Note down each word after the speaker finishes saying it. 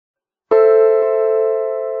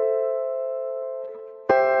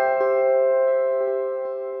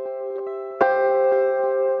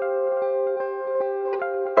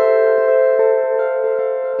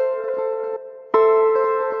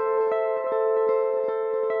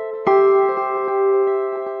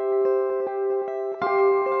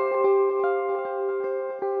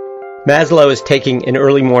Maslow is taking an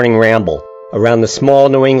early morning ramble around the small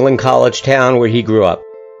New England college town where he grew up.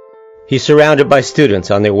 He's surrounded by students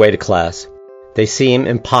on their way to class. They seem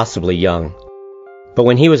impossibly young. But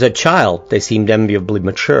when he was a child, they seemed enviably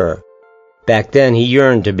mature. Back then, he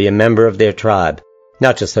yearned to be a member of their tribe,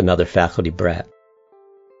 not just another faculty brat.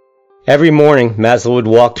 Every morning, Maslow would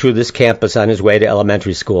walk through this campus on his way to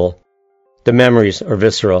elementary school. The memories are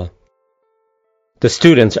visceral. The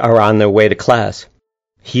students are on their way to class.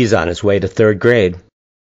 He's on his way to third grade.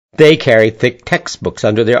 They carry thick textbooks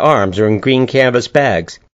under their arms or in green canvas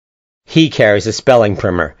bags. He carries a spelling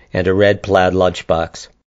primer and a red plaid lunchbox.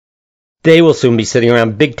 They will soon be sitting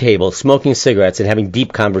around big tables, smoking cigarettes and having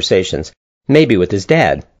deep conversations, maybe with his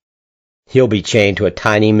dad. He'll be chained to a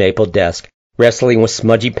tiny maple desk, wrestling with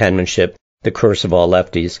smudgy penmanship, the curse of all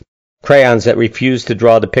lefties, crayons that refuse to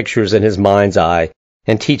draw the pictures in his mind's eye,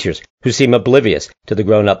 and teachers who seem oblivious to the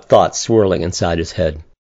grown-up thoughts swirling inside his head.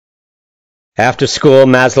 After school,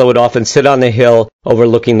 Maslow would often sit on the hill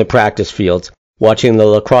overlooking the practice fields, watching the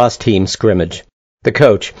lacrosse team scrimmage. The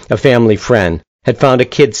coach, a family friend, had found a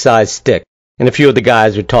kid-sized stick, and a few of the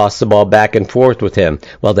guys would toss the ball back and forth with him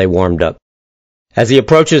while they warmed up. As he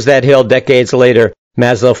approaches that hill decades later,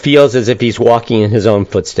 Maslow feels as if he's walking in his own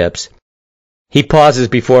footsteps. He pauses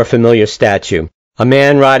before a familiar statue, a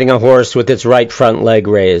man riding a horse with its right front leg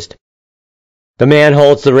raised. The man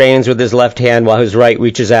holds the reins with his left hand while his right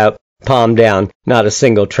reaches out, palm down, not a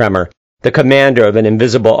single tremor, the commander of an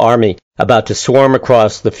invisible army about to swarm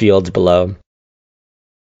across the fields below.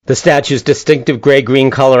 The statue's distinctive gray-green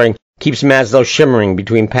coloring keeps Maslow shimmering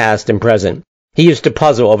between past and present. He used to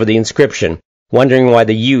puzzle over the inscription, wondering why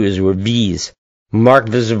the U's were V's.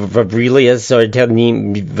 Marcus Aurelius or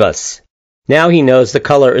Tenivus. Now he knows the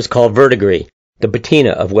color is called verdigris, the patina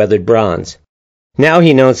of weathered bronze. Now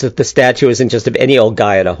he knows that the statue isn't just of any old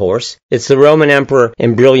guy at a horse. It's the Roman emperor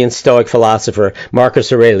and brilliant stoic philosopher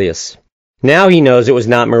Marcus Aurelius. Now he knows it was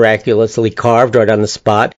not miraculously carved right on the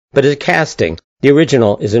spot, but is a casting. The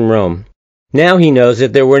original is in Rome. Now he knows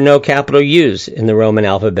that there were no capital U's in the Roman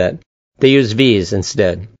alphabet. They used V's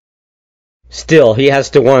instead. Still, he has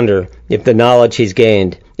to wonder if the knowledge he's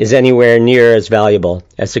gained is anywhere near as valuable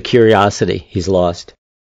as the curiosity he's lost.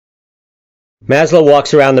 Maslow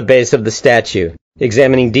walks around the base of the statue,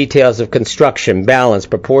 examining details of construction, balance,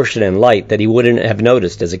 proportion, and light that he wouldn't have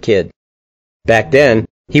noticed as a kid. Back then,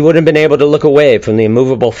 he wouldn't have been able to look away from the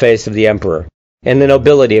immovable face of the emperor and the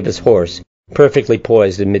nobility of his horse, perfectly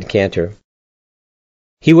poised in mid-canter.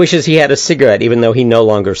 He wishes he had a cigarette even though he no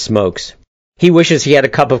longer smokes. He wishes he had a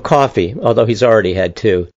cup of coffee, although he's already had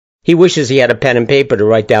two. He wishes he had a pen and paper to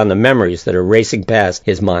write down the memories that are racing past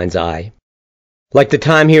his mind's eye. Like the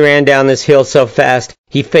time he ran down this hill so fast,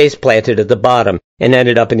 he face-planted at the bottom and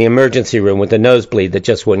ended up in the emergency room with a nosebleed that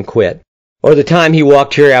just wouldn't quit. Or the time he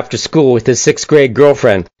walked here after school with his 6th grade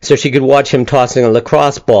girlfriend so she could watch him tossing a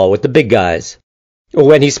lacrosse ball with the big guys. Or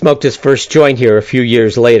when he smoked his first joint here a few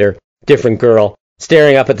years later, different girl,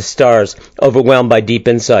 staring up at the stars, overwhelmed by deep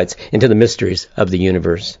insights into the mysteries of the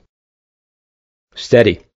universe.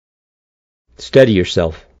 Steady. Steady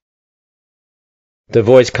yourself. The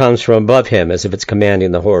voice comes from above him as if it's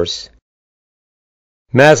commanding the horse.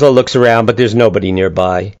 Maslow looks around, but there's nobody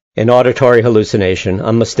nearby. An auditory hallucination,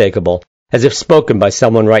 unmistakable, as if spoken by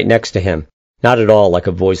someone right next to him, not at all like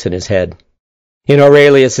a voice in his head. In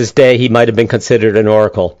Aurelius's day, he might have been considered an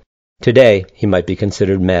oracle. Today, he might be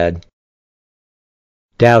considered mad.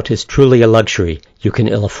 Doubt is truly a luxury you can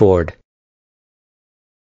ill afford.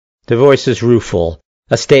 The voice is rueful,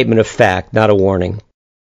 a statement of fact, not a warning.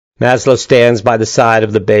 Maslow stands by the side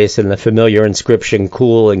of the base and the familiar inscription,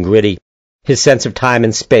 cool and gritty. His sense of time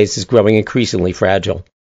and space is growing increasingly fragile.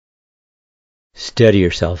 Steady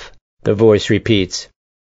yourself, the voice repeats.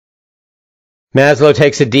 Maslow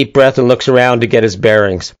takes a deep breath and looks around to get his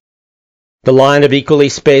bearings. The line of equally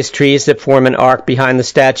spaced trees that form an arc behind the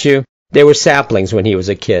statue, they were saplings when he was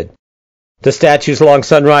a kid. The statue's long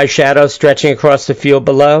sunrise shadow stretching across the field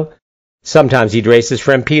below. Sometimes he'd race his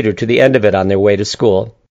friend Peter to the end of it on their way to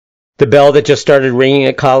school. The bell that just started ringing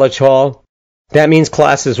at College Hall, that means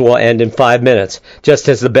classes will end in 5 minutes, just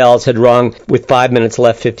as the bells had rung with 5 minutes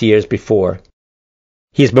left 50 years before.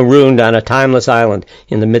 He's marooned on a timeless island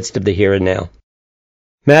in the midst of the here and now.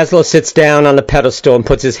 Maslow sits down on the pedestal and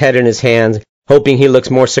puts his head in his hands, hoping he looks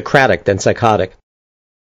more Socratic than psychotic.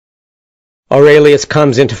 Aurelius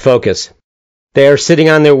comes into focus. They are sitting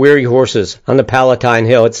on their weary horses on the Palatine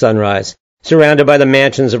Hill at sunrise, surrounded by the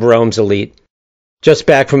mansions of Rome's elite, just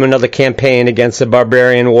back from another campaign against the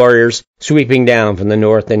barbarian warriors sweeping down from the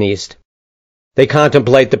north and east. They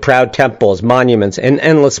contemplate the proud temples, monuments, and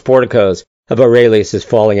endless porticos of Aurelius's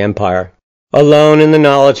falling empire. alone in the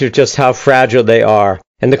knowledge of just how fragile they are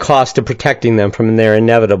and the cost of protecting them from their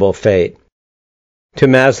inevitable fate. To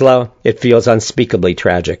Maslow, it feels unspeakably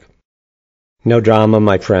tragic. No drama,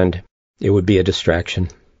 my friend. It would be a distraction.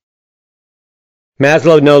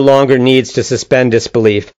 Maslow no longer needs to suspend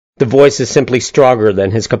disbelief. The voice is simply stronger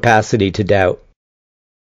than his capacity to doubt.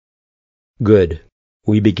 Good.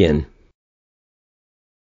 We begin.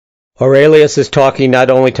 Aurelius is talking not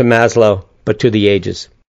only to Maslow, but to the ages.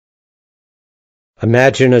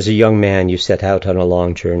 Imagine as a young man you set out on a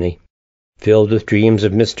long journey, filled with dreams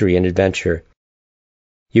of mystery and adventure.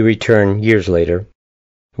 You return years later,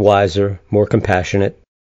 wiser, more compassionate,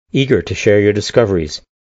 eager to share your discoveries,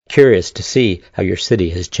 curious to see how your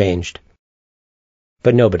city has changed.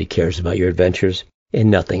 But nobody cares about your adventures,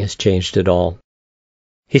 and nothing has changed at all.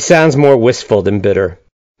 He sounds more wistful than bitter.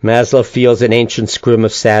 Maslow feels an ancient scream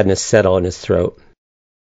of sadness settle in his throat.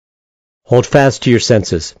 Hold fast to your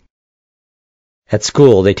senses. At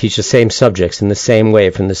school, they teach the same subjects in the same way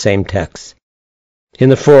from the same texts. In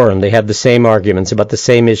the forum, they have the same arguments about the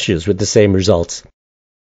same issues with the same results.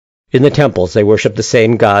 In the temples, they worship the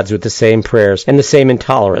same gods with the same prayers and the same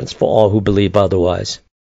intolerance for all who believe otherwise.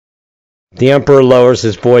 The emperor lowers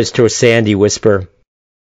his voice to a sandy whisper.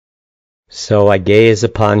 So I gaze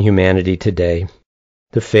upon humanity today.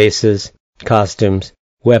 The faces, costumes,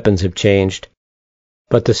 weapons have changed,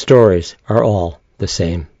 but the stories are all the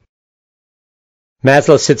same.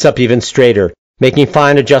 Maslow sits up even straighter, making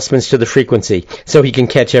fine adjustments to the frequency so he can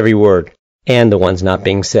catch every word, and the ones not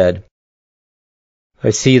being said.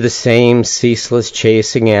 I see the same ceaseless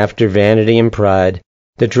chasing after vanity and pride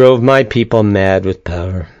that drove my people mad with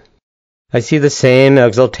power. I see the same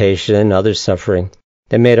exaltation and other suffering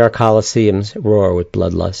that made our coliseums roar with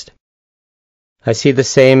bloodlust. I see the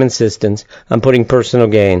same insistence on putting personal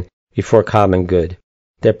gain before common good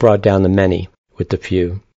that brought down the many with the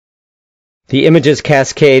few. The images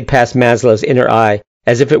cascade past Maslow's inner eye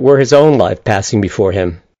as if it were his own life passing before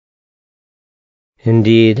him.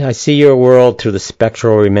 Indeed, I see your world through the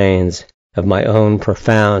spectral remains of my own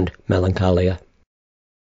profound melancholia.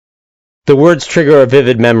 The words trigger a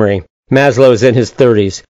vivid memory. Maslow is in his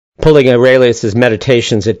 30s, pulling Aurelius's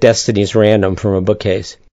Meditations at Destiny's Random from a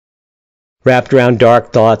bookcase. Wrapped around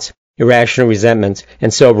dark thoughts, irrational resentments,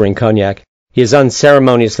 and sobering cognac, he is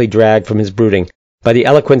unceremoniously dragged from his brooding by the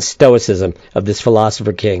eloquent stoicism of this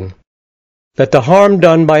philosopher king. Let the harm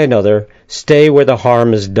done by another stay where the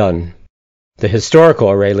harm is done, the historical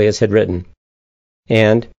Aurelius had written.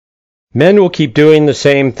 And, men will keep doing the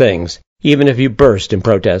same things, even if you burst in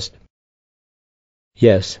protest.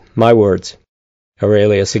 Yes, my words.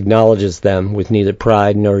 Aurelius acknowledges them with neither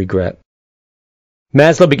pride nor regret.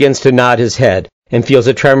 Maslow begins to nod his head and feels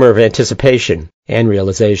a tremor of anticipation and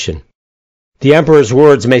realization. The emperor's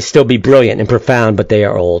words may still be brilliant and profound, but they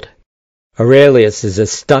are old. Aurelius is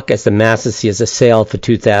as stuck as the masses he has assailed for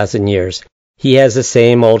 2,000 years. He has the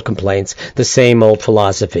same old complaints, the same old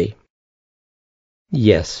philosophy.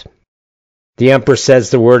 Yes. The emperor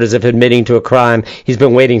says the word as if admitting to a crime he's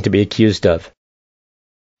been waiting to be accused of.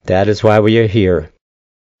 That is why we are here.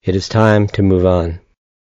 It is time to move on.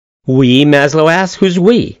 We? Maslow asks. Who's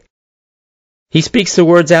we? He speaks the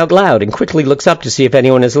words out loud and quickly looks up to see if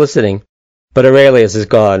anyone is listening. But Aurelius is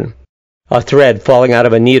gone, a thread falling out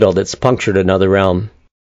of a needle that's punctured another realm.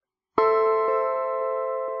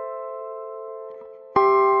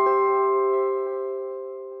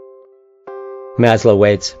 Maslow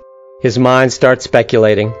waits. His mind starts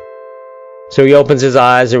speculating. So he opens his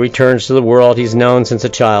eyes and returns to the world he's known since a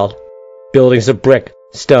child. Buildings of brick,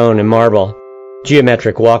 stone, and marble.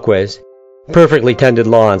 Geometric walkways. Perfectly tended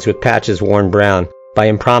lawns with patches worn brown by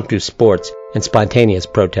impromptu sports and spontaneous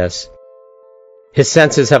protests. His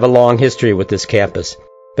senses have a long history with this campus,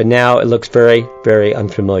 but now it looks very, very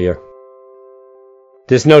unfamiliar.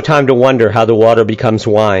 There's no time to wonder how the water becomes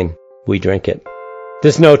wine. We drink it.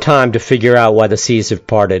 There's no time to figure out why the seas have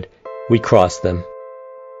parted. We cross them.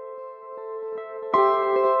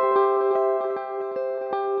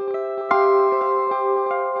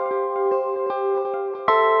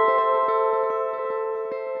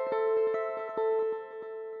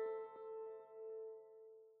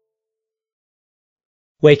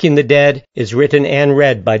 Waking the Dead is written and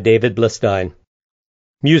read by David Blistein.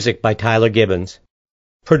 Music by Tyler Gibbons.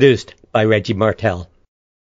 Produced by Reggie Martell.